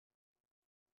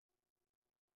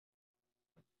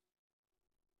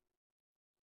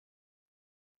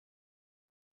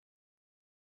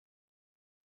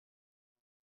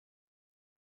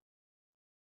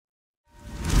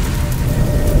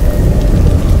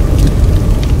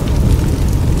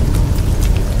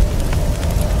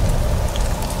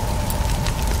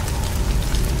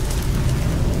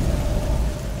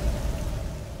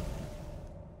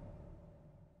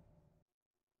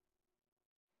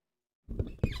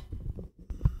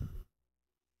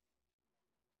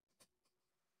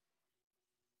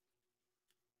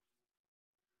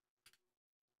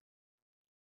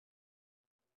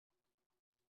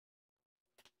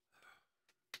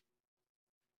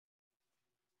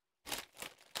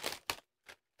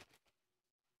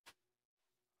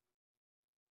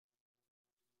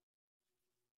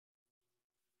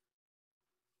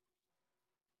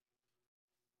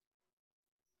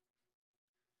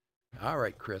All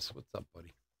right, Chris, what's up,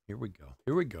 buddy? Here we go.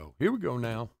 Here we go. Here we go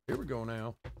now. Here we go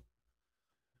now.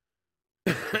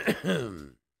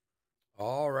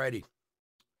 All righty.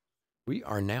 We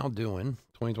are now doing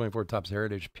 2024 Topps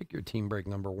Heritage Pick Your Team Break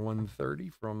number 130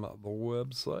 from the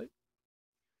website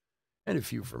and a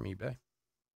few from eBay.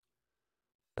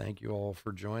 Thank you all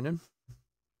for joining.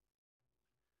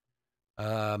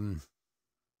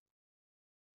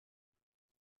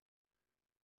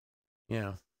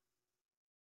 Yeah.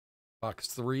 Box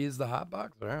 3 is the hot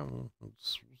box. All right, we'll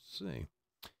see.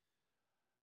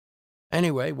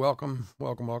 Anyway, welcome.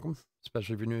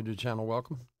 Especially if you're new to the channel,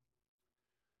 welcome.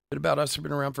 Bit about us. We've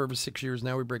been around for over 6 years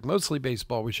now. We break mostly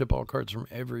baseball. We ship all cards from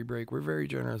every break. We're very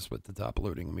generous with the top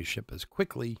loading, and we ship as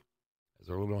quickly as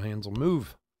our little hands will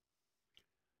move.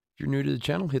 If you're new to the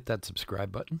channel, hit that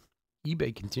subscribe button.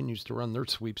 eBay continues to run their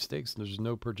sweepstakes. There's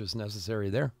no purchase necessary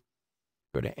there.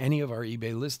 Go to any of our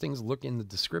eBay listings. Look in the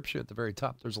description at the very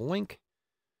top. There's a link.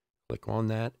 Click on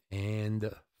that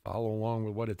and follow along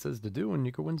with what it says to do, and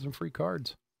you can win some free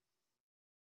cards.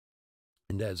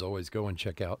 And as always, go and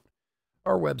check out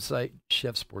our website,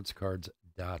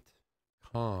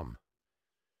 chefsportscards.com.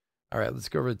 All right, let's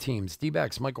go over the teams.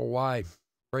 D-backs, Michael Y.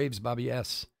 Braves, Bobby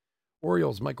S.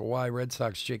 Orioles, Michael Y. Red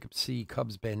Sox, Jacob C.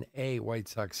 Cubs, Ben A. White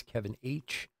Sox, Kevin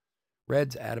H.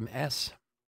 Reds, Adam S.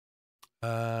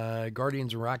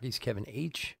 Guardians and Rockies, Kevin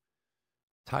H.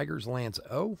 Tigers, Lance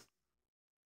O.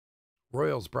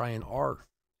 Royals, Brian R.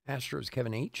 Astros,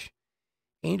 Kevin H.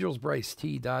 Angels, Bryce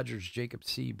T. Dodgers, Jacob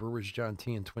C. Brewers, John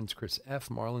T. And Twins, Chris F.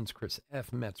 Marlins, Chris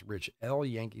F. Mets, Rich L.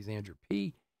 Yankees, Andrew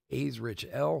P. A's, Rich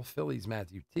L. Phillies,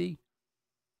 Matthew T.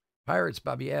 Pirates,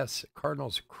 Bobby S.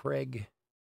 Cardinals, Craig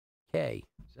K.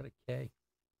 Is that a K?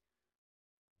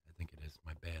 I think it is.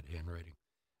 My bad handwriting.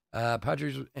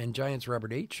 Padres and Giants,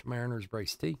 Robert H. Mariners,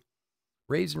 Bryce T.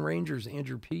 Rays and Rangers,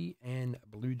 Andrew P. And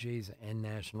Blue Jays and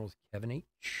Nationals, Kevin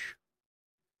H.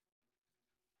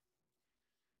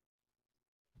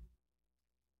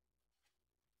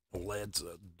 Let's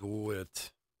do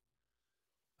it.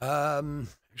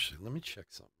 Actually, let me check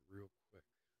something real quick.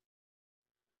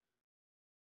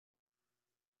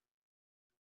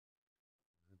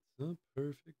 It's a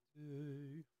perfect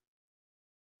day.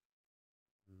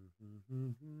 Be with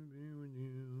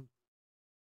you.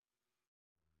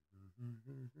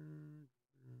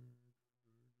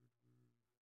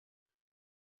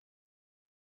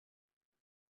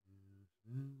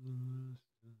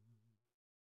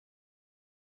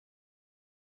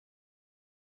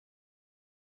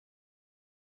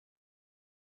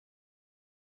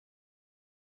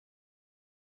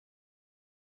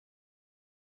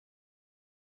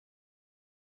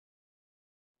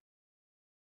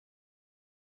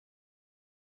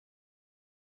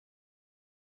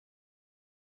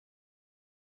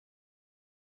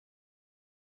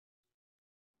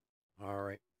 All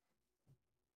right.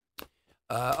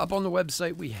 Up on the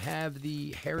website, we have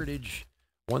the Heritage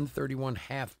 131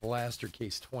 half blaster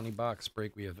case 20 box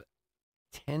break. We have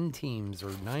 10 teams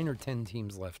or 9 or 10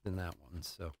 teams left in that one.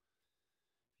 So,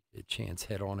 get a chance,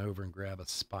 head on over and grab a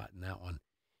spot in that one.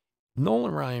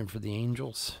 Nolan Ryan for the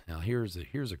Angels. Now, here's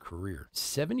a career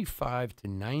 75 to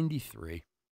 93.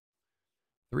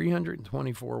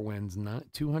 324 wins,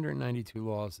 292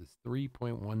 losses,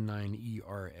 3.19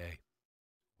 ERA.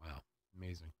 Wow,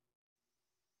 amazing.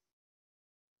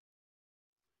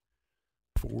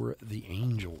 For the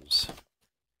Angels.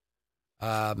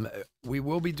 We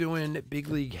will be doing Big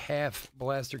League Half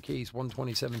Blaster Case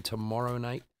 127 tomorrow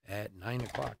night at 9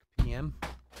 o'clock p.m.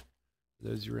 For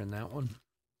those who are in that one.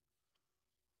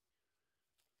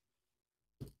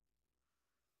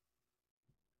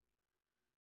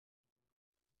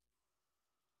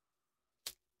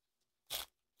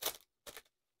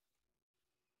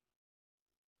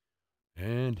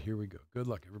 And here we go. Good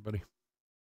luck, everybody.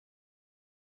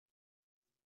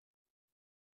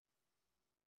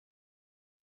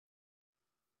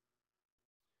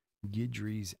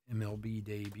 Guidry's MLB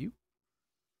debut.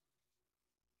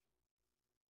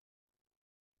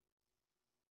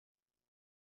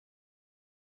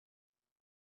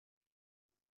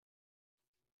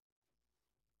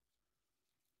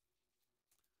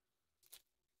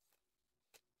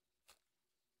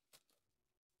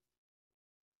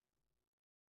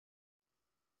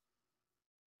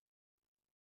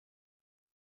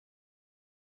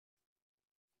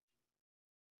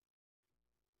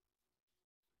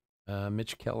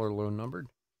 Mitch Keller, low numbered.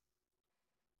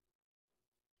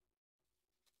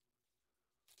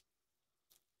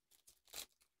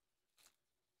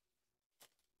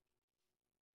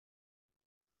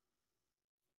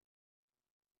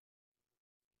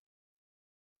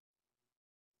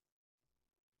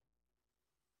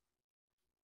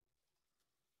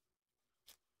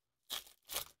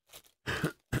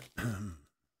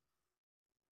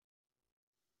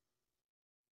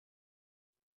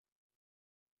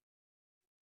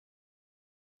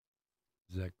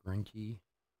 Zach Greinke,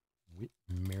 Whit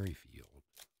Merrifield.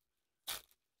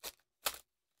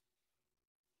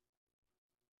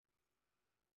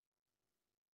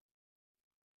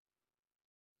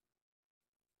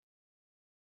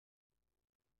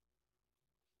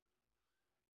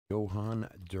 Johan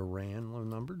Duran, low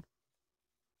numbered.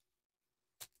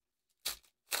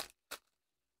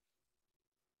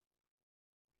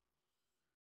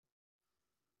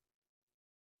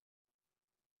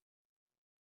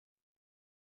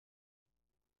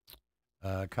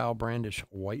 Kyle Brandish,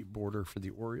 white border for the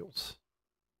Orioles.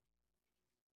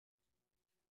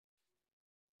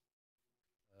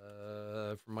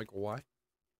 For Michael Y.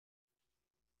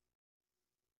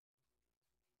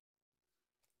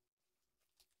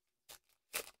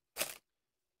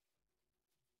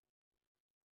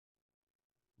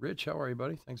 Rich, how are you,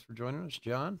 buddy? Thanks for joining us.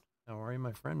 John, how are you,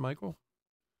 my friend? Michael?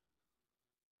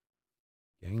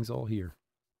 Gang's all here.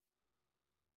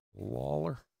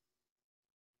 Lawler.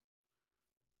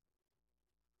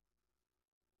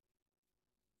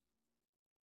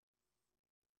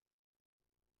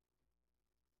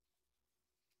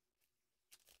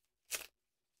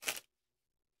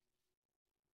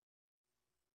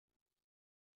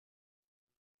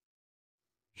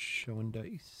 Showing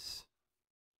dice.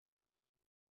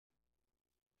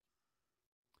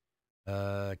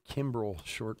 Kimbrel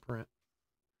short print.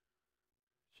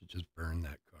 Should just burn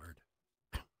that card.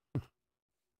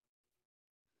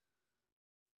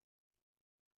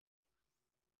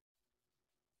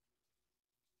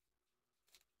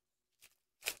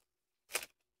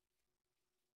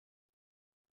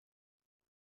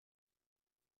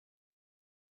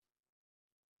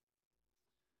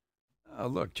 Oh,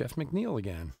 look, Jeff McNeil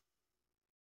again.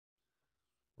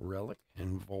 Relic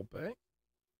and Volpe.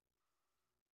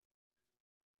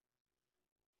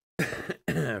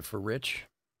 For Rich.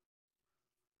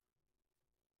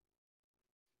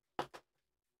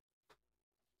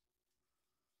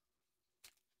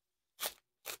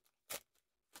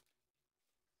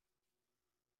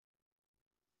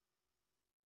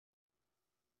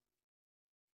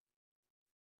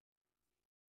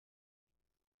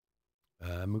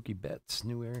 Mookie Betts,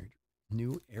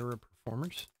 new era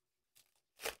performers.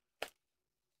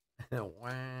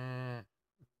 Wah.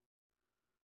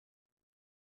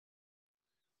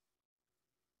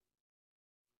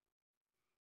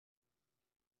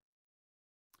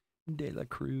 De La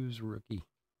Cruz, rookie.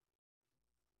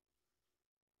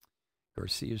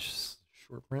 Garcia's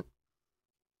short print.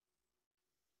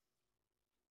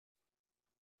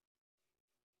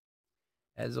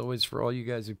 As always, for all you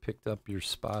guys who picked up your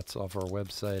spots off our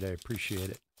website, I appreciate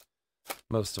it.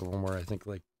 Most of them were, I think,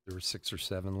 like there were 6 or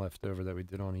 7 left over that we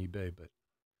did on eBay, but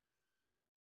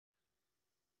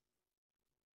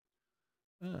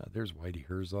there's Whitey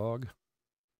Herzog.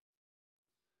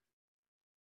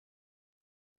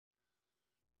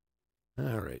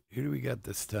 All right, who do we got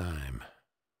this time?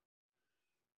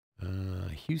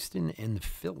 Houston and the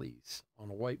Phillies on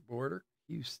a white border.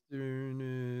 Houston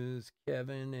is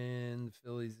Kevin and the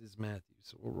Phillies is Matthew.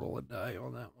 So we'll roll a die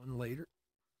on that one later.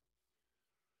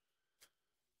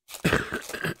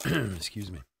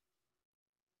 Excuse me.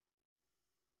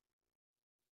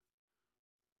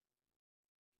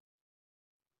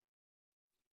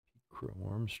 Crow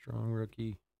Armstrong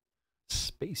rookie.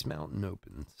 Space Mountain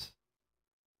opens.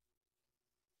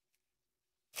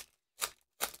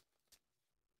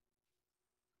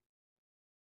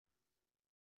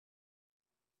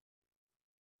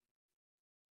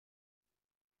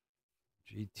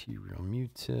 JT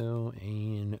Realmuto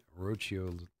and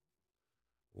Rocio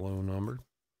low number.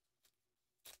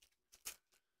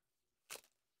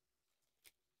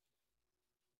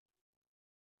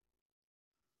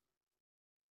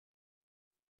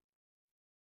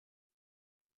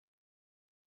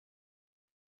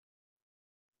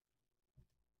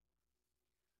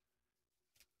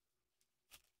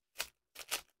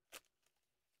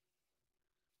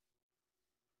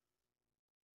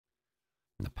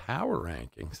 The power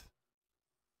rankings.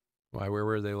 Why, where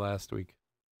were they last week?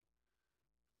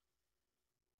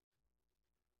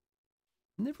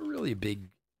 Never really a big.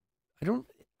 I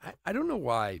don't know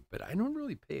why, but I don't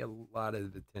really pay a lot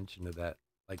of attention to that,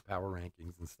 like power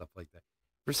rankings and stuff like that.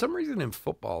 For some reason in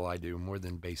football I do more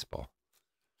than baseball.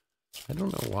 I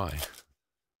don't know why.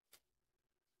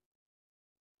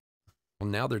 Well,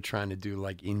 now they're trying to do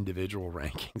like individual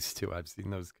rankings too. I've seen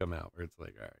those come out where it's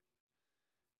like, all right,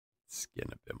 it's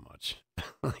getting a bit much.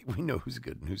 Like we know who's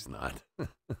good and who's not.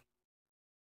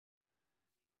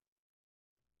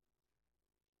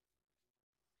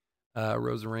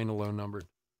 Rosarena low numbered.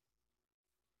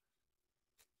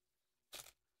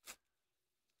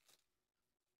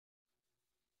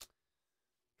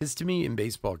 Because to me in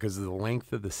baseball, because of the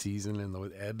length of the season and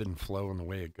the ebb and flow and the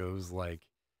way it goes, like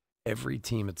every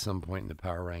team at some point in the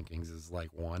power rankings is like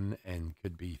 1 and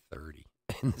could be 30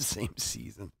 in the same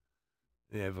season.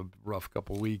 They have a rough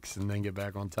couple weeks and then get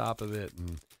back on top of it.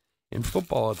 And in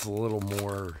football, it's a little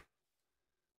more,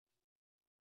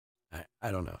 I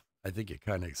don't know. I think it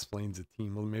kind of explains the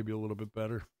team maybe a little bit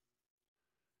better.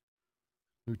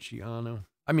 Luciano.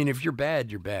 I mean, if you're bad,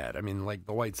 you're bad. I mean, like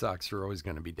the White Sox are always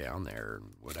going to be down there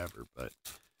and whatever, but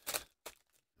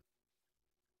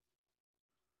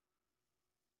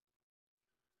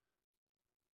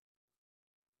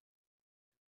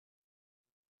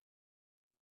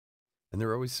and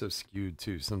they're always so skewed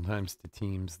too. Sometimes to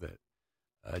teams that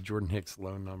Jordan Hicks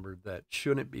low number that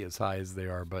shouldn't be as high as they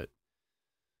are, but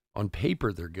on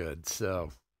paper they're good. So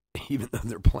even though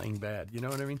they're playing bad, you know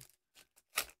what I mean?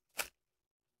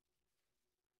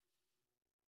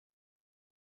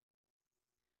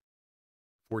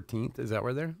 14th, is that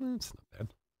where they're? It's not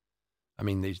bad. I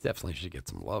mean, they definitely should get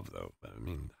some love though. But, I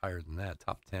mean, higher than that,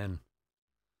 top 10.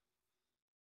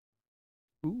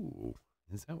 Ooh,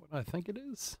 is that what I think it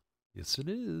is? Yes, it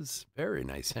is. Very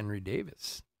nice, Henry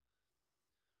Davis.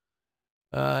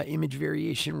 Image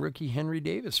variation rookie Henry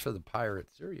Davis for the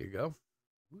Pirates. There you go.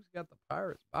 Who's got the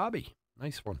Pirates? Bobby.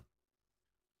 Nice one.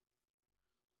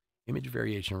 Image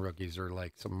variation rookies are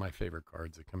like some of my favorite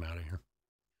cards that come out of here.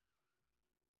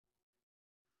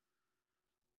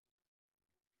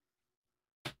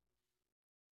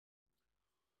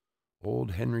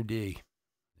 Old Henry D.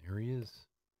 There he is.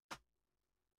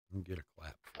 I'll get a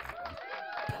clap for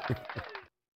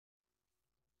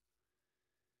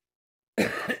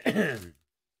that one.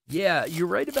 Yeah, you're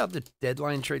right about the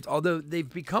deadline trades, although they've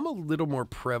become a little more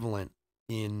prevalent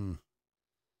in.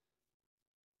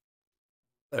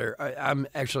 I'm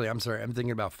sorry. I'm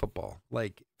thinking about football.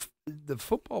 Like the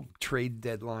football trade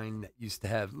deadline that used to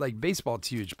have, like baseball, it's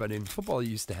huge, but in football, it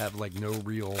used to have like no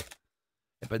real.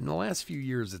 But in the last few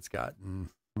years, it's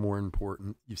gotten more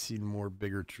important. You've seen more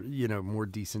bigger, more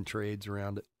decent trades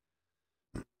around it.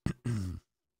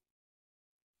 Cortez,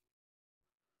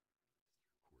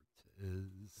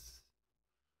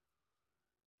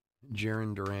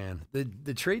 Jaron Duran.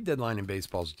 The trade deadline in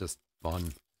baseball is just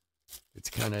fun. It's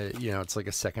kind of, it's like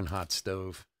a second hot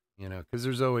stove, because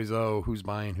there's always, who's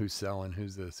buying, who's selling,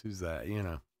 who's this, who's that.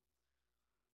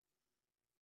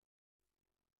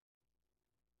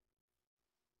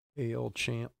 AL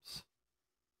champs.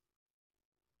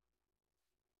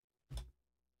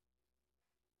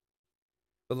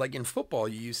 But like in football,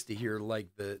 you used to hear like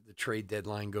the trade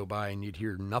deadline go by and you'd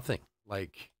hear nothing.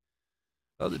 Like,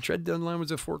 oh, the trade deadline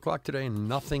was at 4 o'clock today and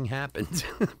nothing happened.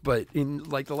 But in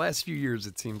like the last few years,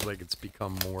 it seems like it's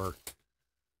become more,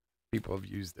 people have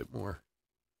used it more.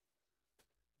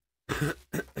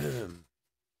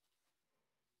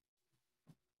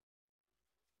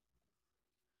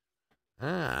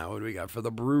 What do we got for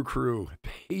the Brew Crew?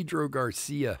 Pedro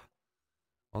Garcia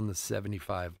on the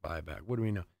 75 buyback. What do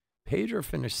we know? Pedro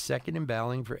finished second in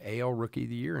battling for AL Rookie of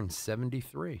the Year in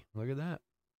 73. Look at that.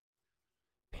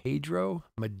 Pedro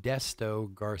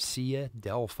Modesto Garcia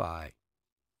Delphi.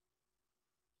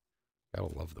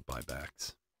 Gotta love the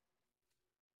buybacks.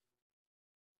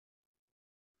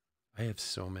 I have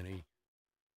so many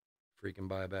freaking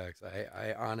buybacks.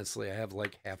 I honestly, I have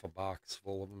like half a box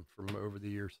full of them from over the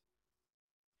years.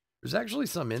 There's actually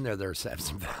some in there that have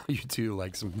some value too,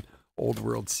 like some old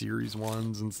World Series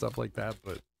ones and stuff like that,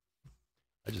 but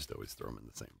I just always throw them in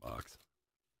the same box.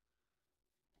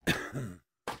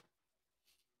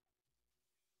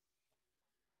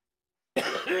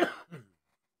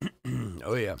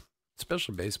 Oh yeah,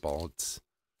 especially baseball. It's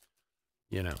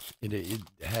it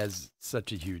has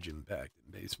such a huge impact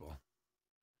in baseball.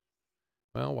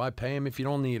 Well, why pay them if you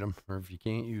don't need them or if you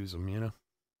can't use them?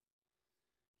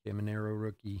 Caminero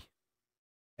rookie,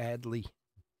 Adley,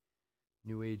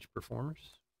 New Age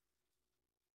performers.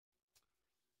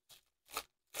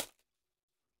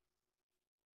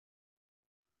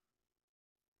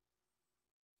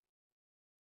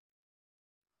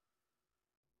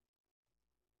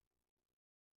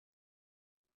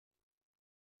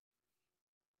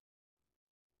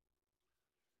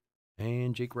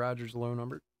 And Jake Rogers low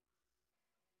numbered.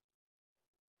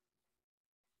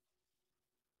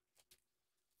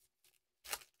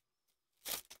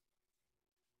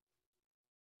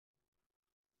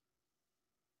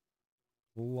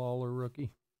 Lawler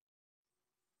rookie.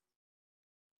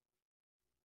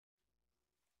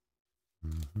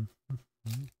 Mm-hmm.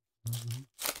 Mm-hmm.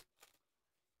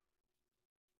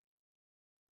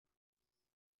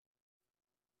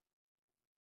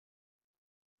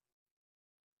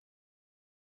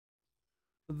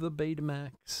 The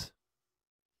Betamax.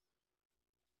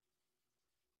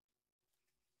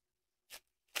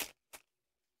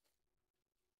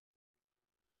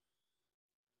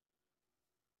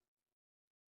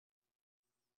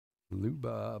 Lou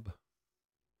Bob.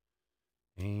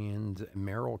 And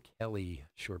Merrill Kelly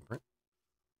short print.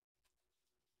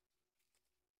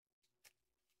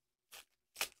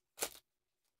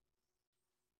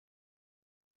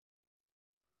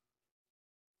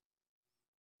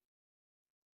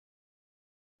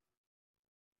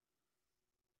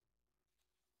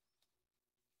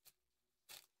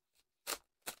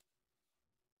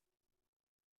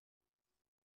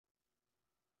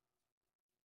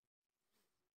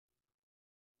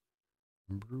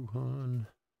 Bruhan,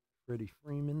 Freddie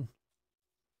Freeman.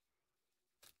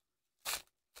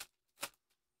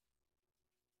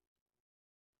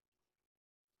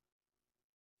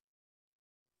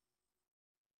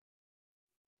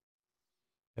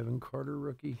 Evan Carter,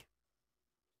 rookie.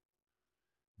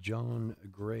 John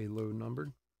Gray, low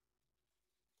numbered.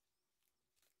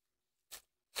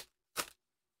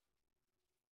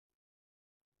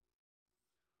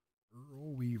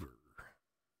 Earl Weaver.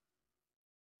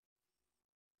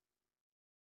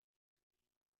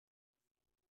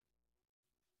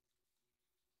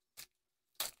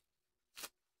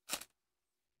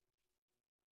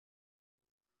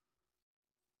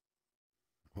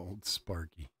 Old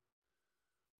Sparky.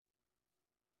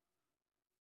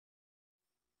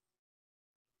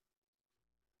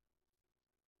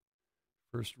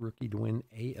 First rookie to win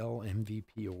AL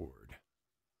MVP award.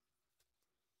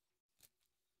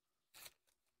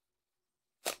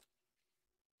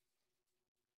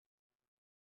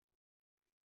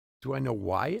 Do I know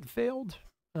why it failed?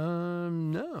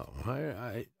 No.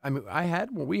 I mean,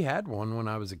 we had one when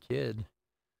I was a kid,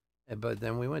 but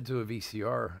then we went to a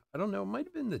VCR. I don't know. It might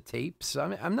have been the tapes.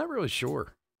 I'm not really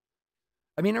sure.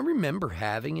 I mean, I remember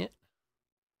having it.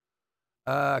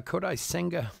 Kodai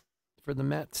Senga for the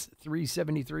Mets,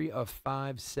 373 of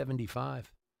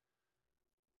 575.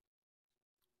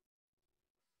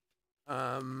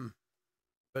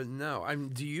 But no, I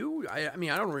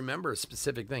mean, I don't remember a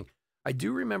specific thing. I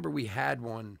do remember we had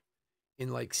one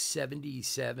in like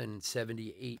 77,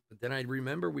 78, but then I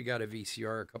remember we got a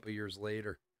VCR a couple years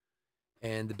later,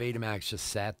 and the Betamax just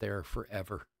sat there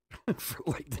forever. For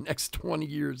like the next 20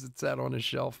 years, it sat on a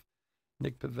shelf.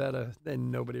 Nick Pivetta, then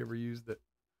nobody ever used it.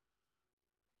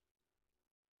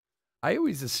 I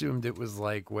always assumed it was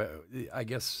like, well, I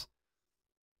guess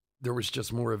there was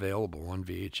just more available on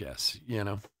VHS, you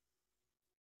know?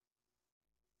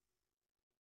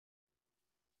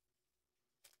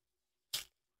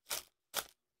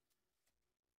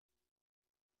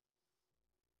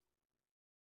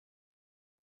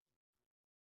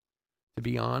 To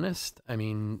be honest, I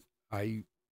mean,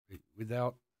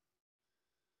 without,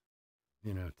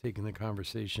 taking the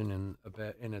conversation in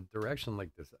a direction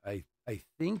like this, I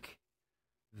think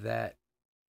that's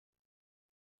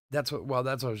what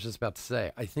I was just about to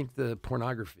say. I think the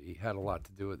pornography had a lot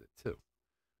to do with it too.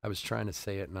 I was trying to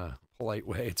say it in a polite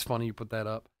way. It's funny you put that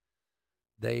up.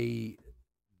 They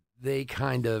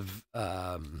kind of,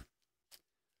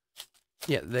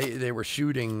 they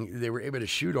were able to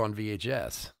shoot on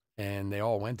VHS, and they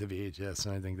all went to VHS.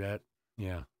 And I think that,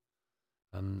 yeah,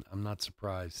 I'm not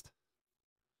surprised.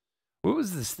 What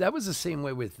was this? That was the same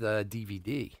way with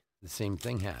DVD. The same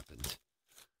thing happened,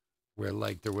 where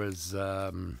like there was,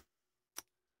 what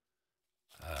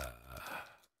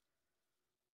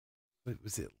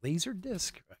was it,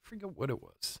 Laserdisc? I forget what it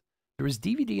was. There was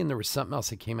DVD and there was something else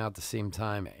that came out at the same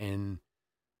time, and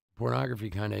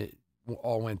pornography kind of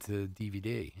all went to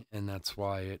DVD, and that's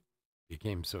why it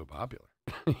became so popular.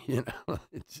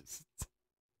 It's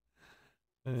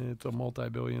a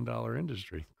multi-billion-dollar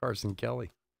industry. Carson Kelly.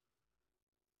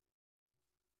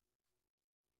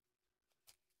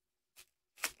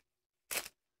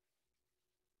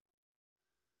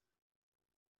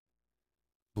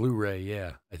 Blu-ray,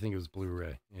 yeah. I think it was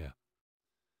Blu-ray, yeah.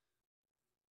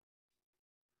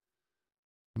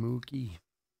 Mookie.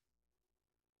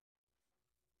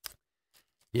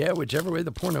 Yeah, whichever way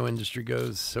the porno industry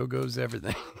goes, so goes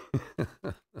everything.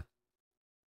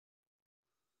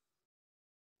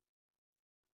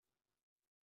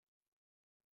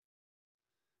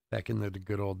 Back in the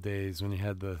good old days when you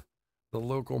had the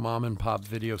local mom and pop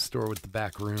video store with the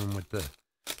back room with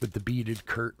the beaded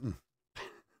curtain.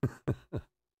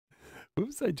 What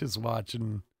was I just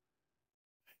watching?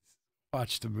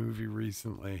 Watched a movie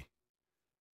recently,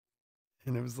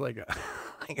 and it was like a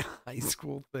high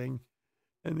school thing,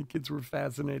 and the kids were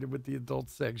fascinated with the adult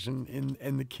section,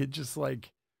 and the kid just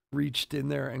like reached in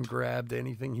there and grabbed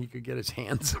anything he could get his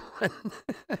hands on,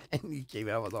 and he came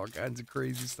out with all kinds of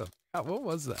crazy stuff. What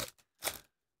was that?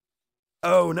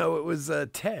 Oh no, it was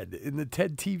Ted in the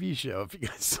Ted TV show. If you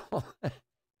guys saw that,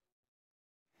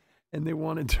 and they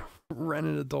wanted to rent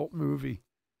an adult movie.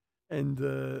 and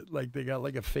like they got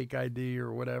like a fake ID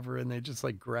or whatever, and they just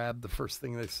like grabbed the first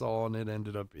thing they saw, and it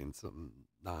ended up being some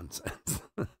nonsense.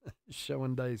 Show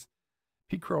and dice.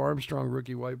 Pete Crow Armstrong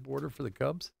rookie white border for the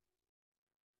Cubs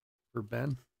for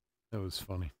Ben. That was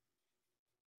funny.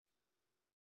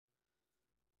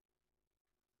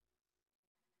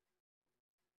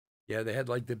 Yeah, they had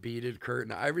like the beaded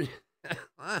curtain.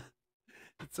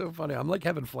 It's so funny. I'm like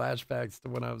having flashbacks to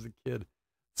when I was a kid.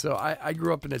 So I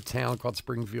grew up in a town called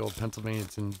Springfield, Pennsylvania.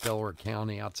 It's in Delaware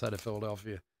County outside of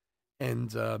Philadelphia.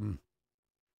 And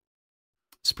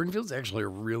Springfield's actually a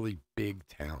really big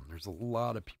town. There's a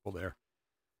lot of people there.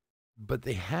 But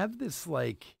they have this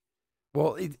like,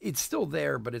 well, it's still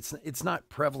there, but it's not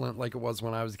prevalent like it was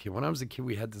when I was a kid. When I was a kid,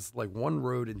 we had this like one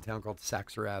road in town called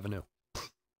Saxer Avenue.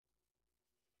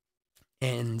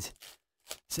 And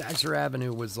Saxer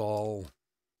Avenue was all,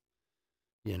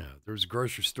 you know, there was a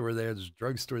grocery store there, there's a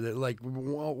drugstore there, like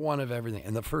one of everything.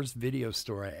 And the first video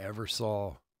store I ever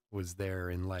saw was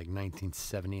there in like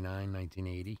 1979,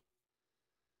 1980.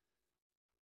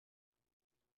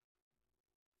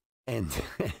 And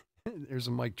there's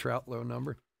a Mike Troutlow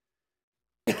number.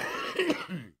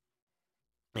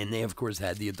 And they, of course,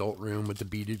 had the adult room with the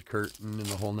beaded curtain and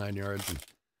the whole 9 yards. And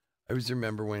I always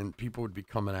remember when people would be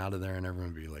coming out of there and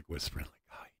everyone would be like whispering, like,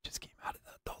 oh, you just came out of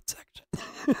the adult section.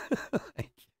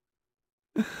 Like,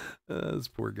 those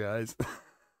poor guys.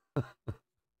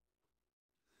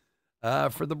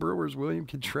 For the Brewers, William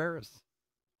Contreras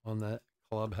on that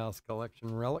Clubhouse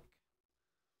Collection relic.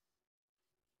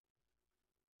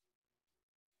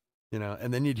 You know,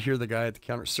 and then you'd hear the guy at the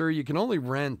counter, sir, you can only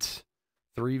rent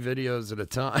 3 videos at a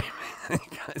time. The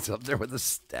guy's up there with a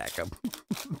stack of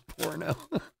porno.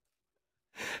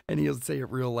 And he'll say it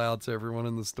real loud so everyone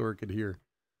in the store could hear.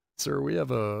 Sir, we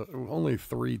have only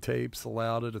 3 tapes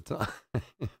allowed at a time.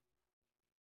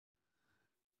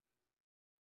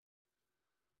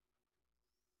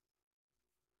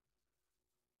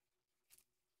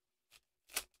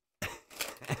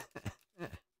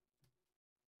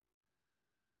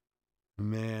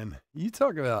 Man, you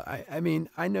talk about, I mean,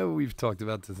 I know we've talked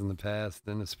about this in the past,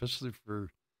 and especially for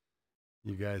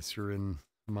you guys who are in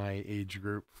my age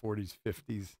group, 40s,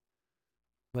 50s,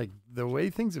 like the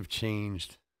way things have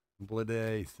changed,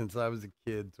 Blade, since I was a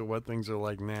kid to what things are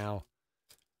like now.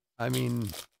 I mean,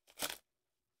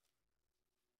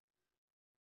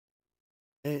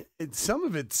 some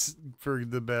of it's for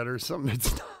the better, some of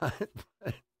it's not.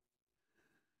 But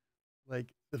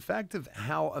like the fact of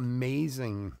how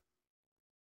amazing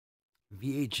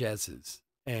VHSs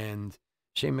and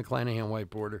Shane McClanahan white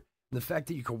border, the fact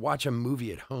that you could watch a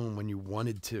movie at home when you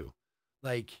wanted to,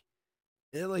 like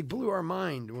it like blew our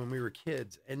mind when we were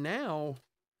kids. And now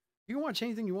you can watch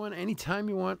anything you want anytime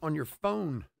you want on your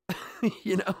phone.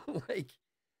 You know, like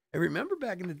I remember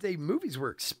back in the day, movies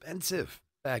were expensive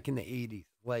back in the 80s.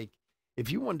 Like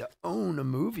if you wanted to own a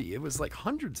movie, it was like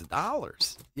hundreds of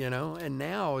dollars, you know, and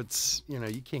now it's, you know,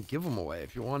 you can't give them away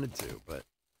if you wanted to, but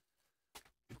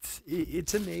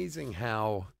it's amazing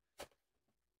how,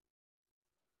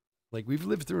 like, we've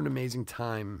lived through an amazing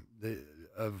time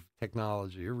of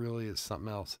technology. It really is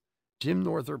something else. Jim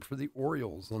Northrup for the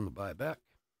Orioles on the buyback.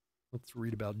 Let's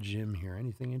read about Jim here.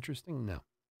 Anything interesting? No.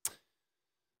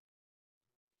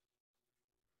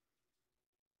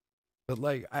 But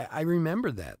like, I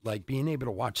remember that, like being able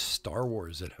to watch Star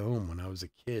Wars at home when I was a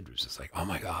kid was just like, oh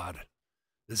my God,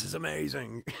 this is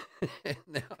amazing.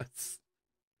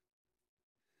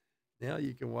 Now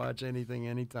you can watch anything,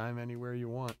 anytime, anywhere you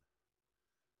want.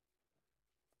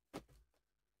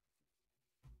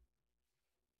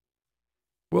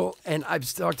 Well, and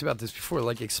I've talked about this before,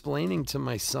 like explaining to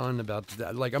my son about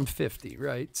that. Like I'm 50,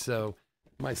 right? So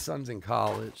my son's in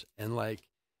college, and like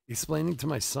explaining to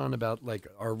my son about like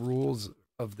our rules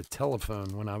of the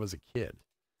telephone when I was a kid,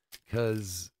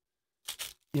 because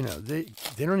you know they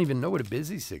don't even know what a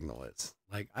busy signal is.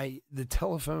 Like the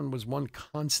telephone was one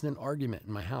constant argument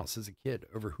in my house as a kid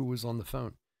over who was on the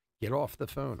phone. Get off the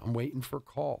phone. I'm waiting for a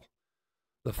call.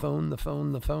 The phone, the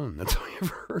phone, the phone. That's all I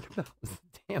ever heard about was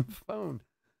the damn phone.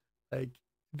 Like,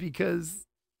 because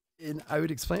and I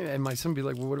would explain, and my son would be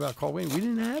like, well, what about call waiting? We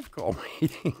didn't have call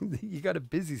waiting. You got a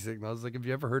busy signal. I was like, have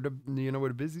you ever heard of, you know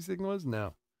what a busy signal is?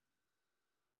 No.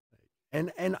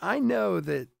 And I know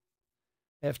that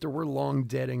after we're long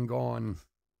dead and gone,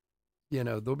 you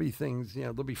know, there'll be things, you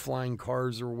know, there'll be flying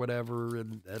cars or whatever.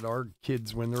 And our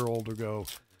kids, when they're older, go,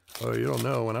 oh, you don't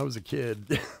know. When I was a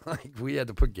kid, like we had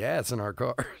to put gas in our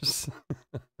cars.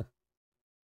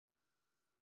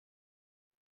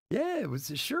 Yeah, it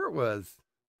was, sure it was.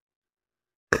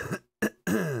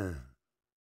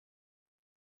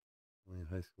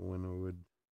 High school Winterwood.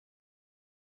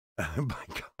 Buy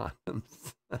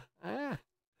condoms.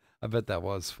 I bet that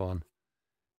was fun.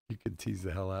 You could tease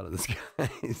the hell out of this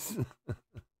guys.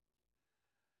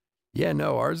 Yeah,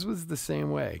 no, ours was the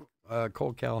same way.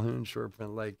 Cole Calhoun short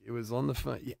print, like it was on the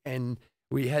phone, and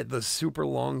we had the super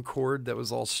long cord that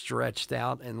was all stretched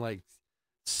out and like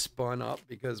spun up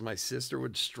because my sister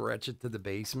would stretch it to the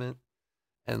basement,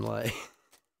 and like,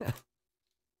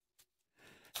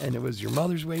 and it was your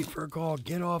mother's waiting for a call.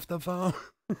 Get off the phone.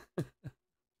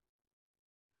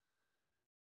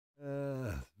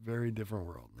 Very different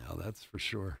world now, that's for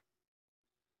sure.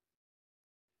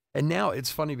 And now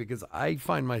it's funny because I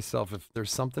find myself, if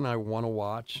there's something I want to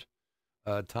watch,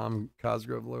 Tom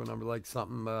Cosgrove low number, like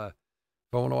something, if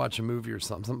I want to watch a movie or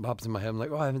something pops in my head. I'm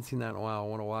like, oh, I haven't seen that in a while. I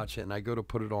want to watch it. And I go to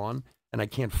put it on and I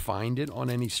can't find it on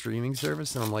any streaming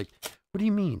service. And I'm like, what do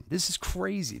you mean? This is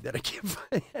crazy that I can't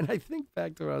find it. And I think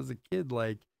back to when I was a kid,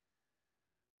 like,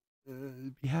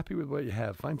 be happy with what you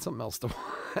have. Find something else to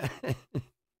watch.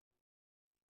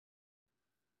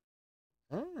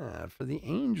 For the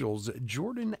Angels,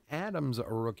 Jordan Adams, a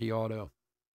rookie auto.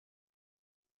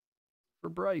 For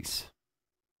Bryce.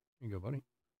 Here you go, buddy.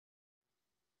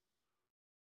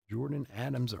 Jordan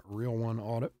Adams, a real one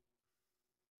auto.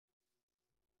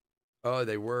 Oh,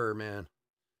 they were, man.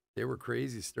 They were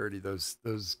crazy sturdy, those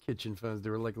kitchen phones. They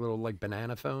were like little like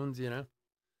banana phones, you know?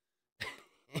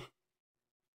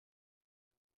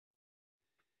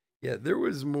 Yeah, there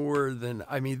was more than,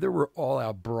 I mean, there were all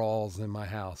out brawls in my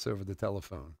house over the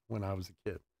telephone when I was a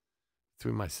kid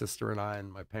between my sister and I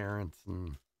and my parents.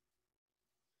 And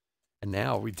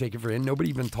now we take it for granted.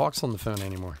 Nobody even talks on the phone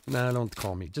anymore. No, don't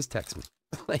call me. Just text me.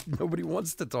 Like nobody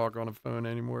wants to talk on a phone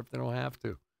anymore if they don't have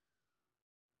to.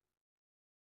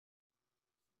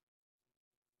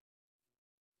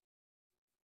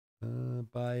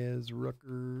 Baez,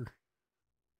 Rooker.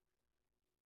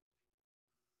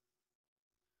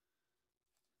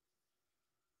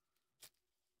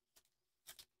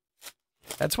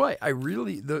 That's why I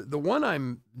really the one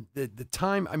I'm the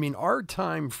time, I mean our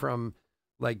time from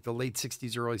like the late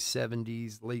 60s, early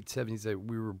 70s, late 70s that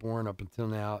we were born up until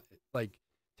now, like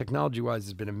technology wise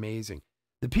has been amazing.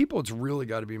 The people it's really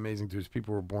got to be amazing to is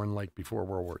people who were born like before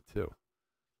World War II.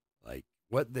 Like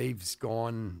what they've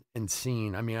gone and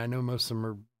seen. I mean, I know most of them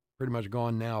are pretty much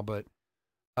gone now, but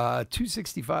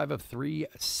 265 of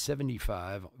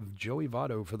 375 of Joey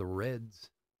Votto for the Reds,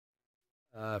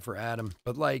 for Adam.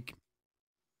 But like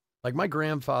my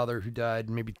grandfather who died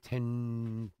maybe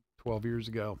 10, 12 years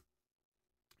ago,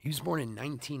 he was born in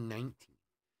 1919.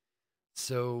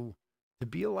 So to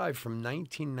be alive from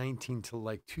 1919 to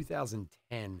like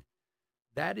 2010,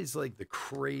 that is like the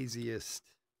craziest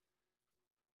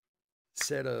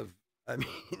set of, I mean,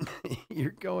 you're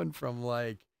going from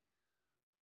like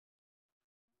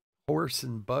horse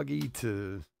and buggy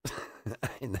to,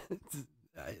 and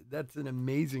that's an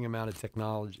amazing amount of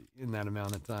technology in that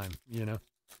amount of time, you know?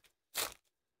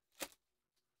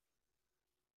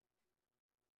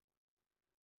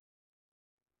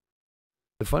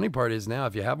 The funny part is now,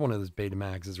 if you have one of those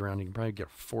Betamaxes around, you can probably get a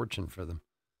fortune for them.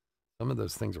 Some of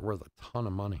those things are worth a ton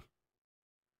of money.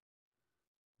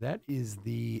 Is that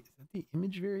the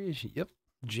image variation? Yep.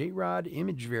 J-Rod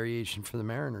image variation for the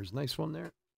Mariners. Nice one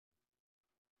there.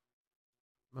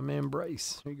 My man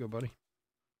Bryce. Here you go, buddy.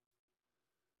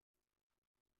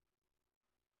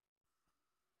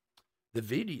 The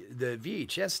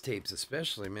VHS tapes,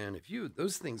 especially, man.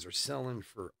 Those things are selling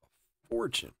for a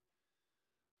fortune.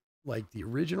 Like the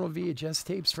original VHS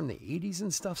tapes from the 80s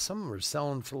and stuff, some of them are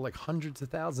selling for like hundreds of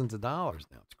thousands of dollars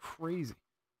now. It's crazy.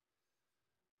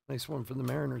 Nice one for the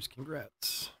Mariners.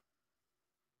 Congrats.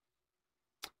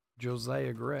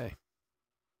 Josiah Gray.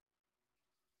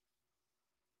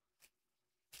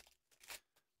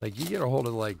 Like you get a hold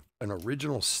of like an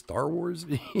original Star Wars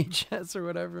VHS or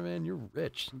whatever, man, you're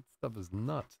rich. That stuff is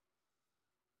nuts.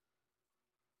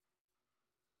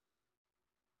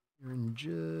 Aaron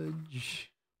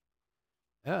Judge.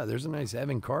 Yeah, there's a nice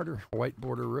Evan Carter, white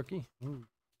border rookie.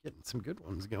 Getting some good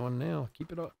ones going now.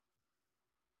 Keep it up.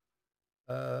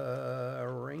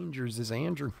 Rangers is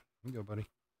Andrew. Here you go, buddy.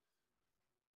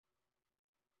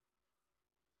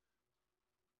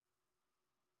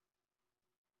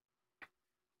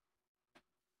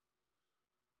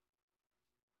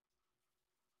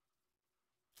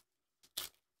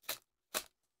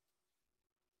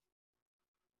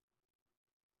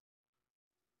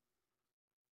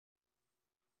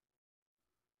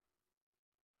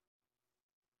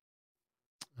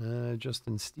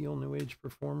 Justin Steele, New Age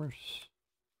Performers.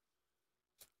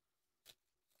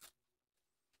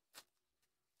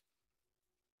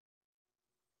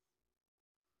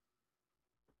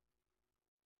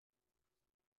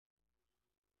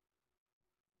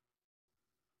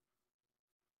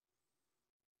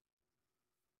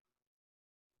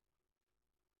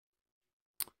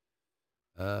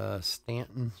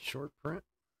 Stanton short print.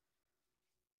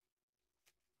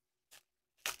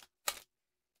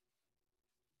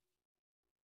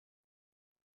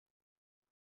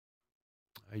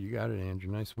 You got it,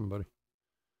 Andrew. Nice one, buddy.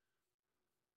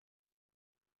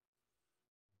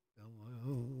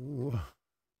 Hello.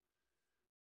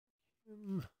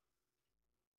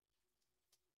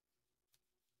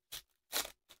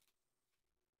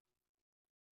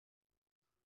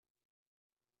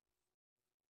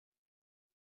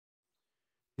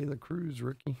 Taylor Cruz,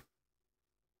 rookie.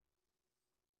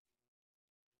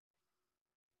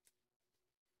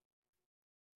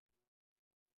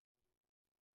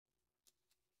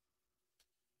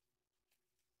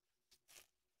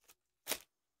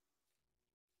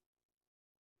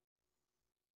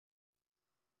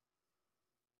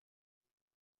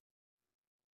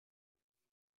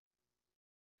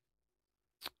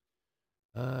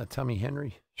 Tommy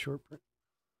Henry, short print.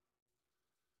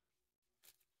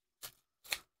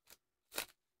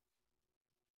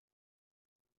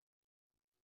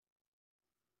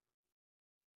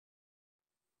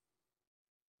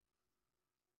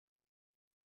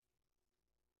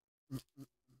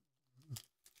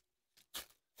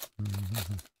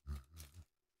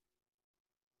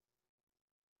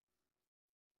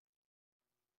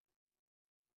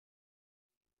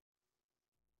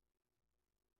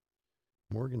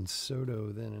 Morgan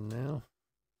Soto then and now.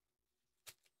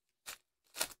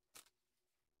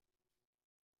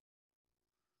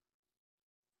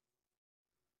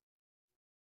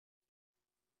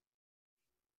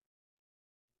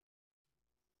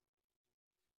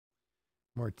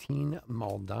 Martin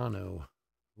Maldonado,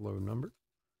 low number.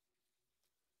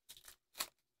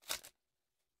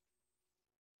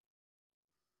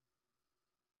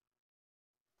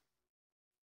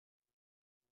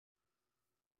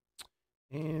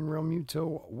 And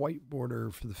Realmuto white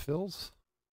border for the Phils.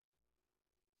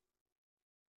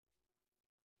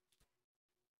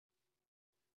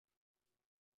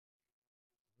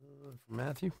 For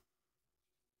Matthew.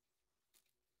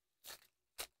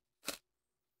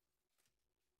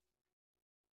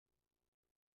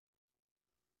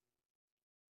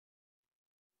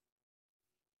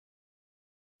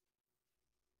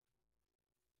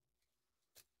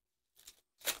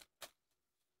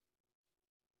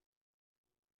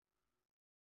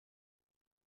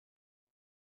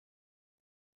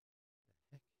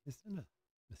 Is that a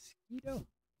mosquito?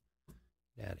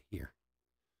 Get out of here.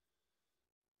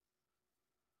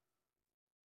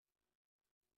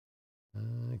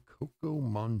 Coco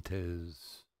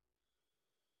Montes.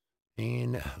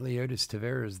 And Leotis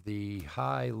Taveras, the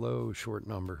high-low short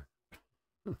number.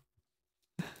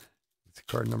 It's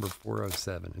card number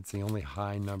 407. It's the only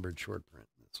high-numbered short print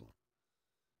in this one.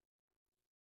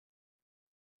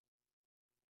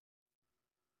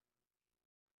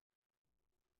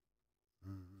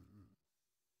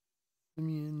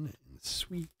 Simeon and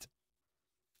Sweet.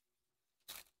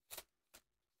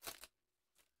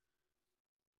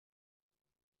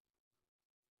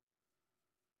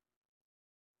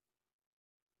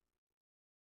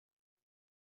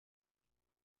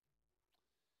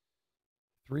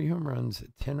 Three home runs,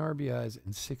 10 RBIs,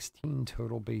 and 16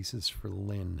 total bases for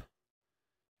Lynn.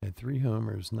 Had 3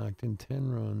 homers, knocked in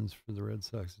 10 runs for the Red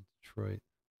Sox of Detroit.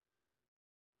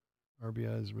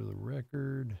 RBIs were the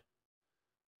record.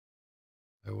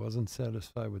 I wasn't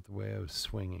satisfied with the way I was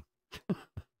swinging.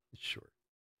 Sure.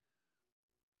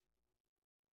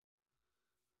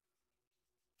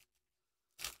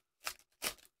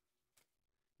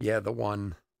 Yeah, the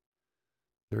one.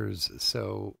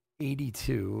 So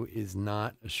 82 is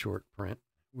not a short print,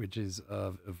 which is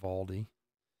of Evaldi,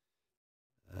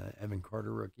 Evan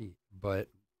Carter rookie, but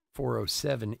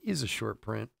 407 is a short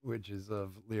print, which is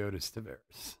of Leotis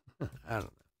Taveras. I don't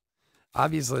know.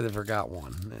 Obviously, they forgot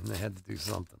one, and they had to do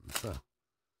something. So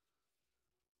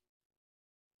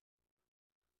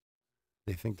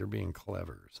they think they're being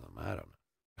clever or something. I don't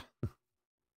know.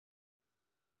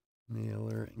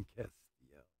 Naylor and Castillo.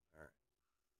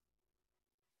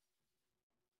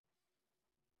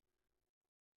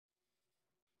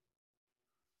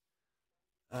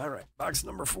 All right, box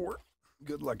number 4.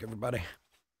 Good luck, everybody.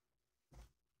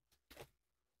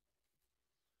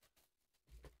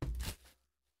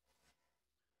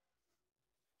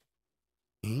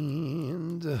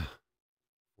 And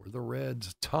for the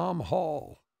Reds, Tom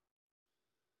Hall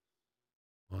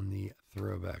on the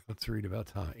throwback. Let's read about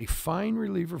Tom. A fine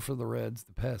reliever for the Reds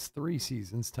the past 3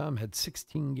 seasons. Tom had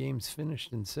 16 games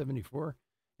finished in 74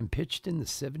 and pitched in the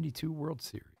 72 World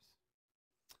Series.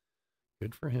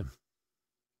 Good for him.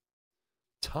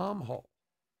 Tom Hall.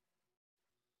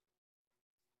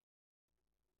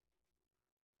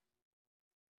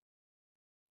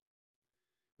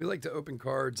 We like to open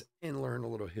cards and learn a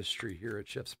little history here at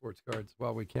Chef Sports Cards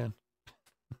while we can.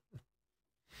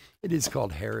 It is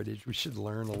called Heritage. We should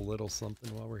learn a little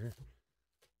something while we're here.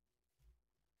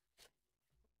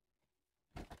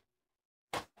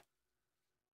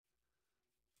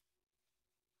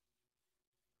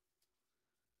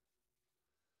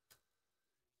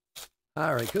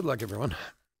 All right. Good luck, everyone.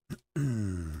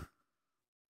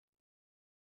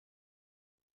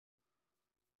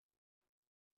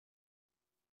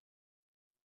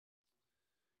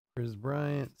 Chris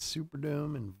Bryant,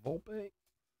 Superdome, and Volpe.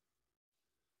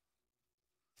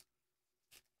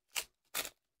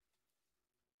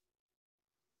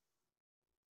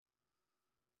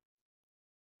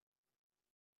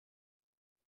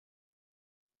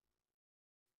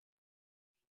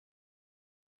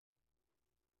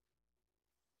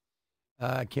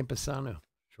 Campusano,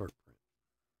 short print.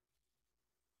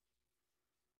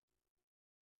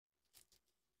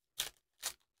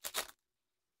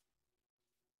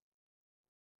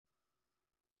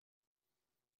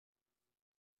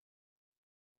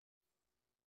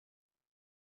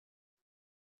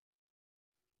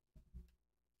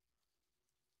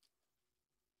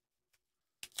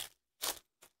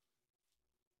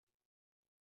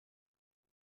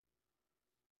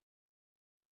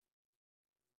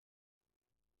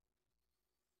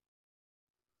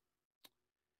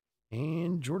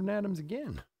 And Jordan Adams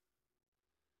again.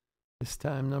 This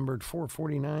time numbered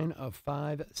 449 of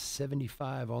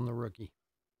 575 on the rookie.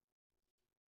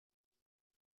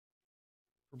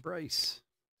 For Bryce,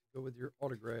 go with your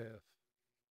autograph.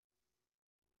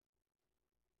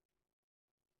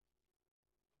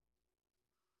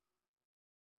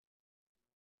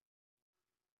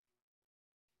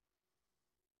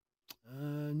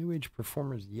 New Age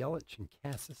performers Yelich and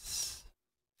Cassis.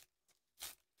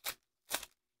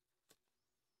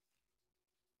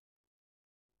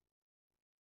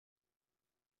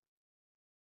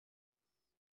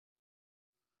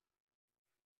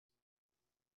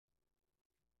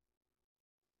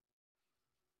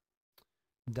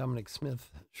 Dominic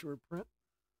Smith, short print.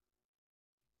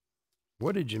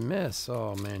 What did you miss?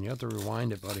 Oh, man, you have to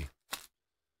rewind it, buddy.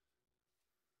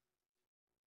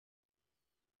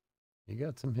 You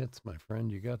got some hits, my friend.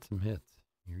 You got some hits.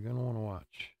 You're going to want to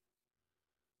watch.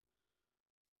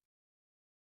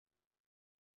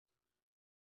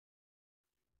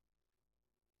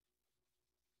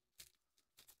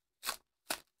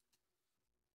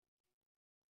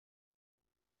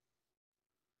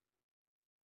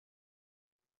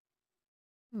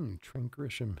 Trent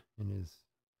Grisham in his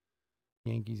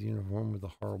Yankees uniform with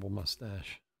a horrible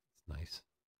mustache. It's nice.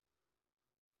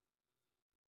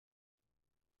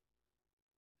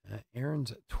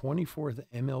 Aaron's 24th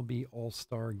MLB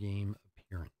All-Star Game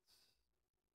appearance.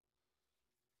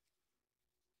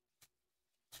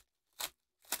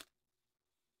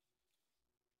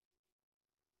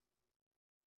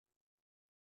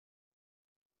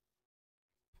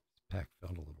 This pack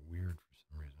felt a little weird for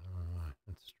some reason. I don't know why.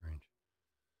 That's strange.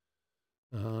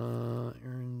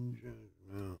 Aaron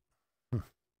no.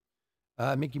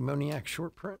 Mickey Moniak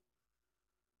short print.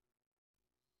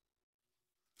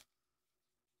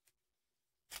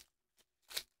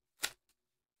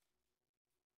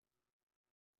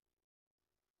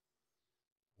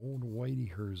 Old Whitey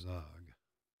Herzog.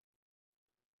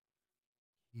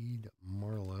 Heed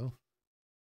Marlowe.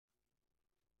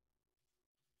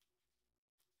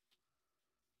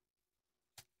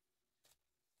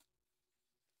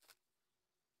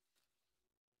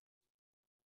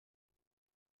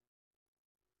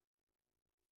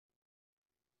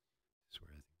 I swear,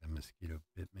 I think that mosquito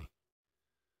bit me.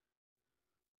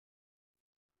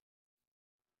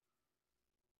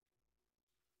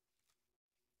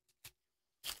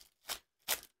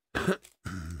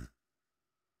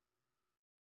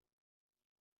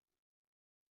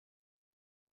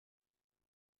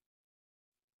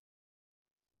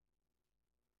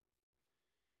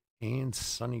 And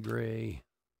Sonny Gray.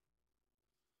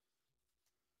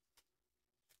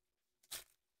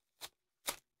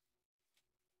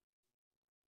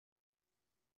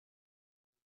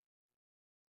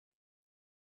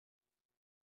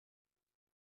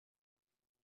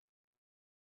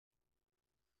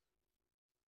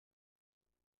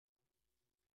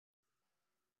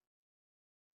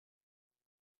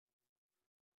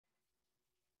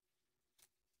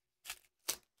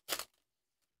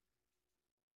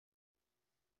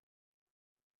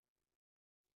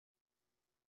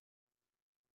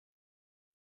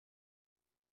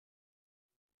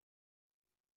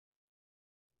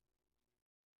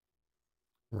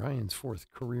 Ryan's 4th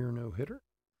career no-hitter.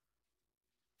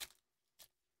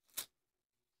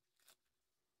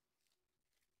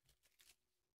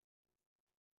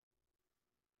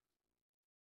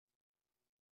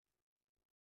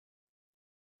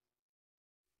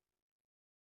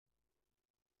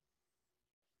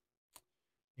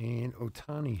 And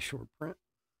Otani short print.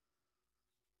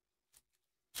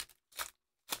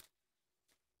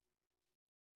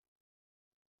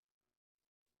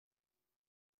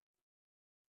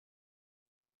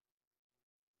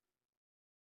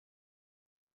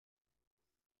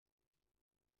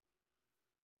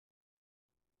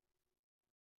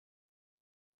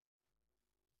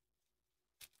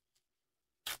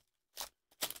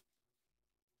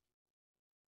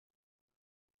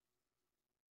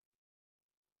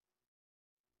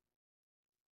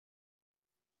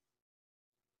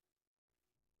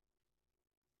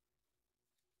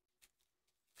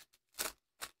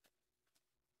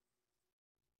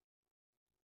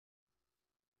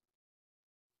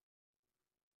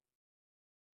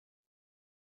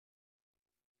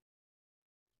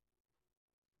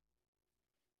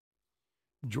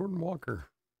 Jordan Walker.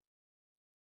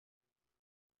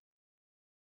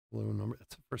 Low number.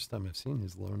 That's the first time I've seen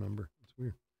his low number. It's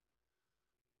weird.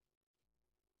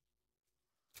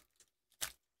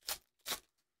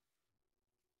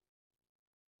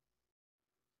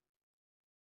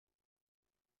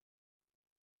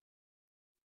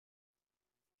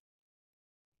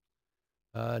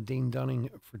 Dane Dunning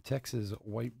for Texas,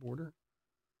 white border.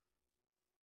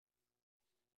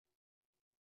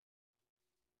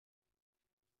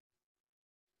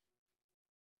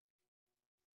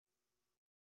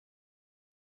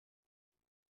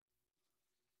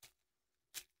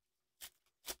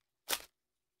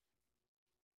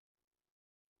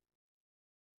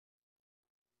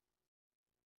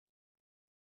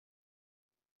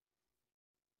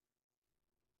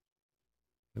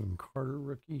 Kevin Carter,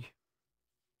 rookie.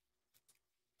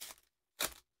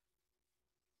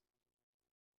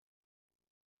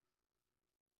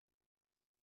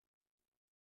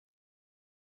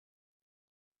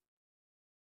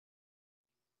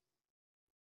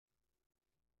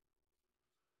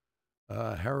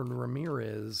 Harold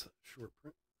Ramirez, short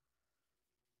print.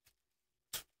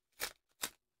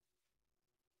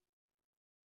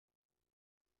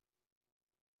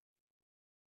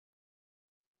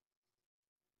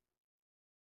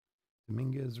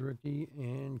 Dominguez, rookie.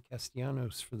 And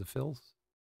Castellanos for the Phils.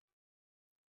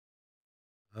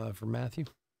 For Matthew.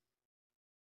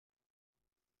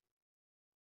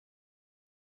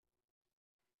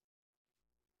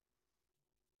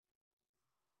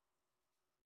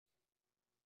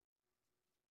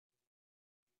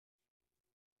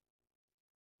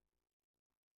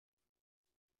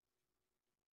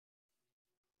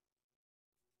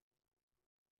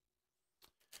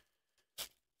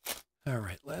 All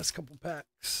right, last couple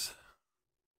packs.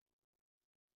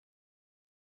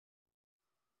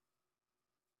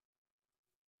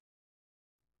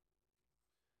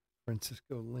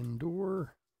 Francisco Lindor.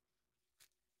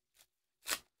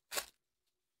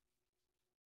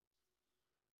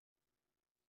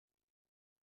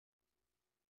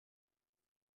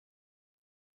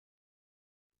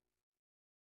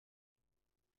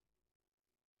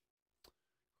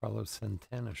 Carlos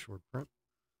Santana, short print.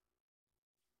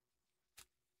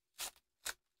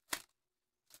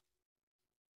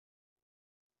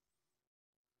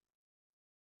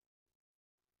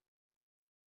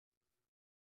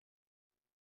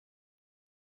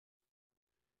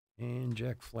 And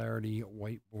Jack Flaherty,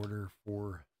 white border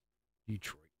for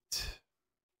Detroit.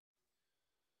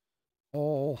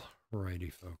 All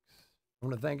righty, folks. I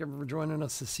want to thank everyone for joining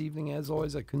us this evening. As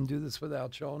always, I couldn't do this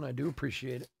without y'all, and I do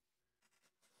appreciate it.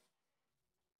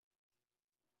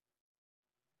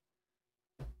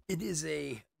 It is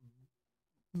a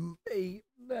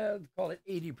call it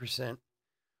 80%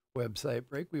 website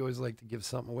break. We always like to give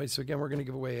something away. So again, we're going to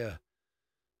give away a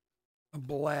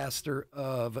blaster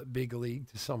of Big League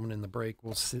to someone in the break.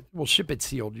 We'll ship it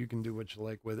sealed. You can do what you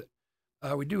like with it.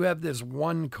 We do have this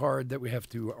one card that we have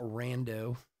to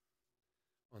rando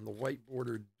on the white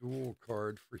border dual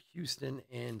card for Houston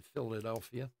and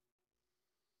Philadelphia.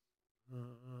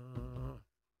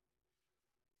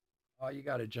 Oh, you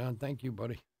got it, John. Thank you,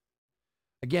 buddy.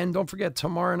 Again, don't forget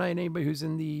tomorrow night, anybody who's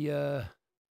in the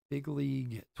Big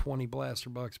League 20 blaster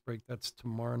box break, that's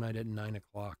tomorrow night at 9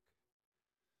 o'clock.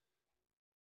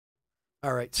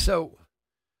 All right, so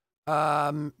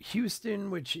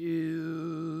Houston, which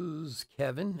is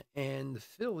Kevin, and the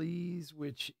Phillies,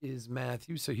 which is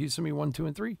Matthew. So Houston be 1, 2,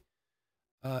 and 3.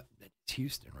 It's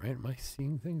Houston, right? Am I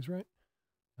seeing things right?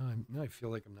 I feel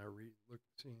like I'm not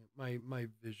seeing it. My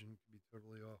vision could be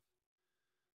totally off.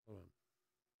 Hold on.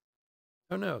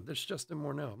 Oh no, there's Justin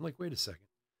Morneau. I'm like, wait a second.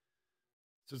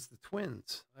 So it's the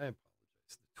Twins. I apologize.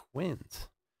 The Twins.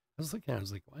 I was looking at it, I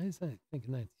was like, why is that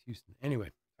thinking that's Houston?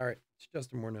 Anyway, all right, it's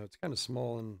Justin Morneau. It's kind of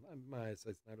small, and my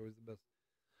eyesight's not always the best.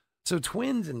 So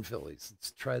Twins and Phillies.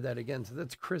 Let's try that again. So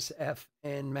that's Chris F.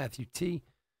 and Matthew T.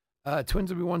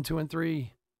 Twins will be 1, 2, and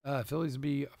 3. Phillies will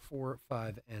be 4,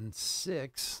 5, and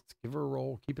 6. Let's give her a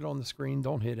roll. Keep it on the screen.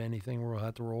 Don't hit anything. We'll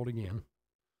have to roll it again.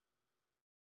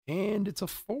 And it's a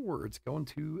 4. It's going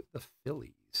to the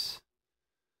Phillies.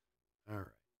 All right.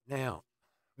 Now,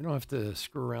 we don't have to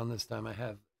screw around this time. I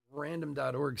have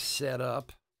random.org set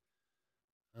up.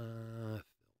 And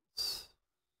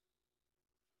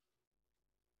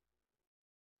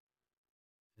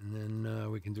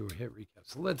then we can do a hit recap.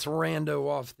 So let's rando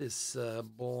off this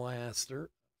blaster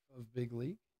of Big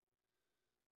League.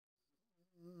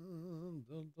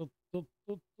 Let's bring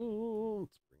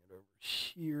it over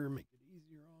here, make it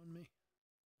easier on me.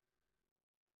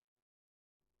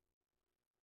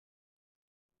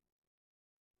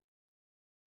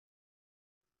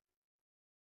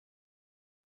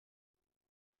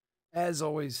 As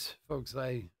always, folks,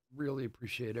 I really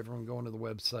appreciate everyone going to the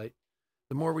website.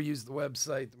 The more we use the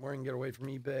website, the more I can get away from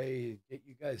eBay, get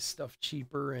you guys stuff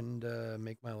cheaper, and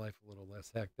make my life a little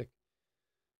less hectic.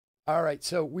 All right,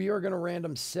 so we are going to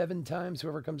random 7 times.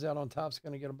 Whoever comes out on top is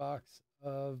going to get a box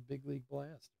of Big League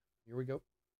Blast. Here we go.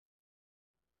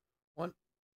 1.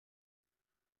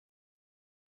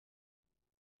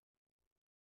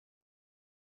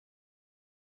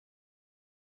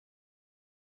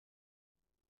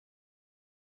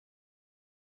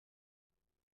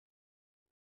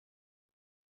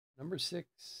 Number 6.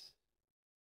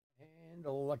 And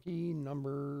a lucky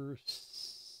number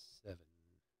 7.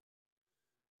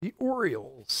 The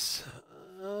Orioles.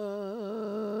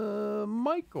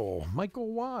 Michael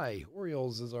Y.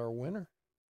 Orioles is our winner.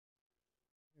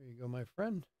 There you go, my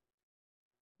friend.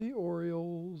 The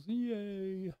Orioles.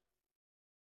 Yay.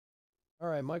 All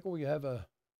right, Michael, we have a...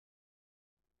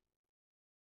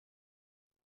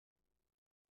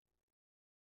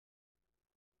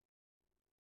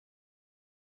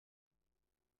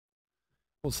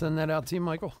 We'll send that out to you,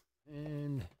 Michael,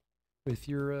 and with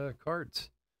your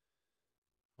cards.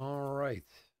 All right.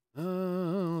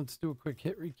 Let's do a quick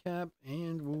hit recap,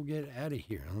 and we'll get out of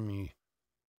here. Let me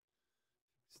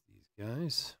fix these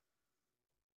guys.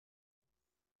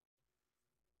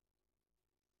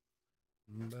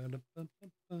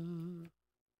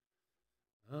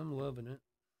 I'm loving it.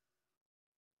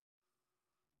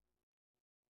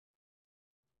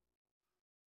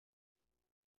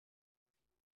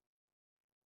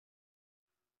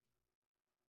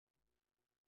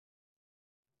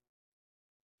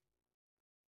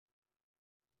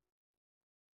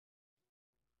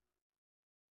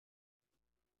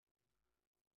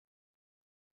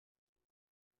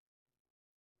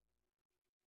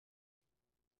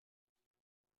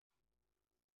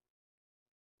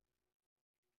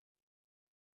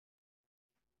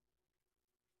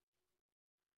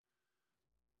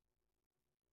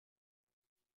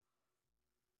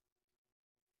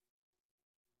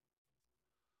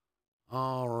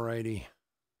 All righty.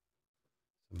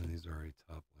 Some of these are already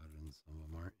top loaded and some of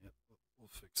them aren't yet. We'll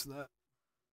fix that.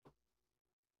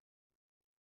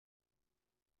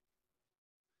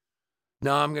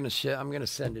 No, I'm gonna send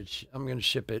it. I'm gonna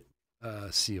ship it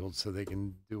sealed so they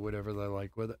can do whatever they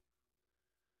like with it.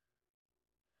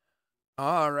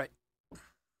 All right.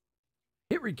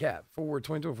 Hit recap for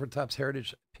 2024 Topps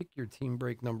Heritage. Pick your team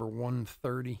break number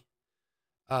 130.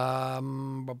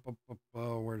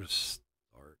 Where to start?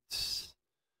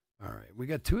 All right, we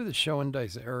got 2 of the show and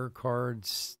dice error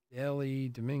cards. Ellie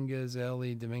Dominguez.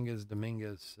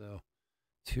 So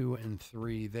 2 and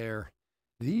 3 there.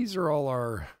 These are all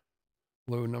our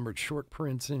low numbered short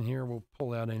prints in here. We'll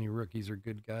pull out any rookies or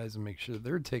good guys and make sure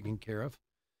they're taken care of.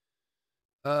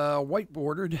 White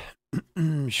bordered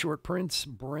short prints,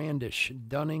 Brandish,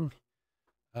 Dunning,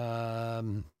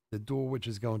 the dual, which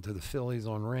is going to the Phillies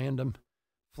on random,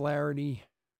 Flaherty,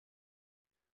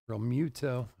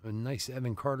 Realmuto, a nice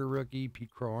Evan Carter rookie,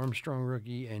 Pete Crow Armstrong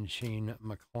rookie, and Shane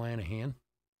McClanahan.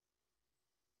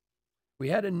 We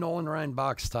had a Nolan Ryan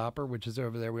box topper, which is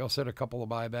over there. We also had a couple of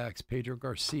buybacks, Pedro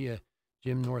Garcia,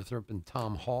 Jim Northrup, and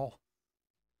Tom Hall.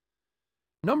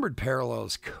 Numbered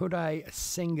parallels, Kodai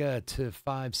Senga to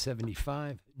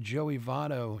 575, Joey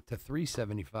Votto to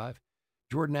 375,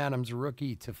 Jordan Adams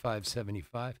rookie to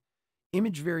 575,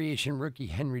 image variation rookie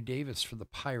Henry Davis for the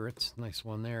Pirates, nice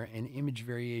one there, and image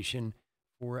variation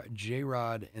for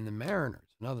J-Rod and the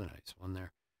Mariners, another nice one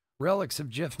there. Relics of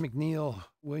Jeff McNeil,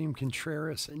 William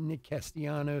Contreras, and Nick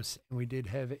Castellanos, and we did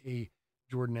have a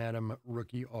Jordan Adam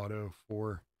rookie auto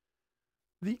for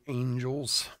the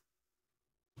Angels.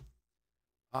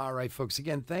 All right, folks.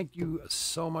 Again, thank you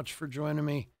so much for joining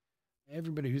me.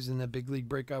 everybody who's in that big league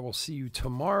break, I will see you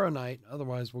tomorrow night.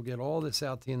 Otherwise, we'll get all this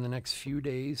out to you in the next few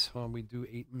days when we do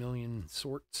 8 million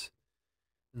sorts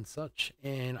and such.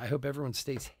 And I hope everyone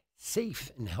stays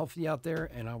safe and healthy out there,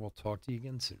 and I will talk to you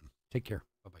again soon. Take care.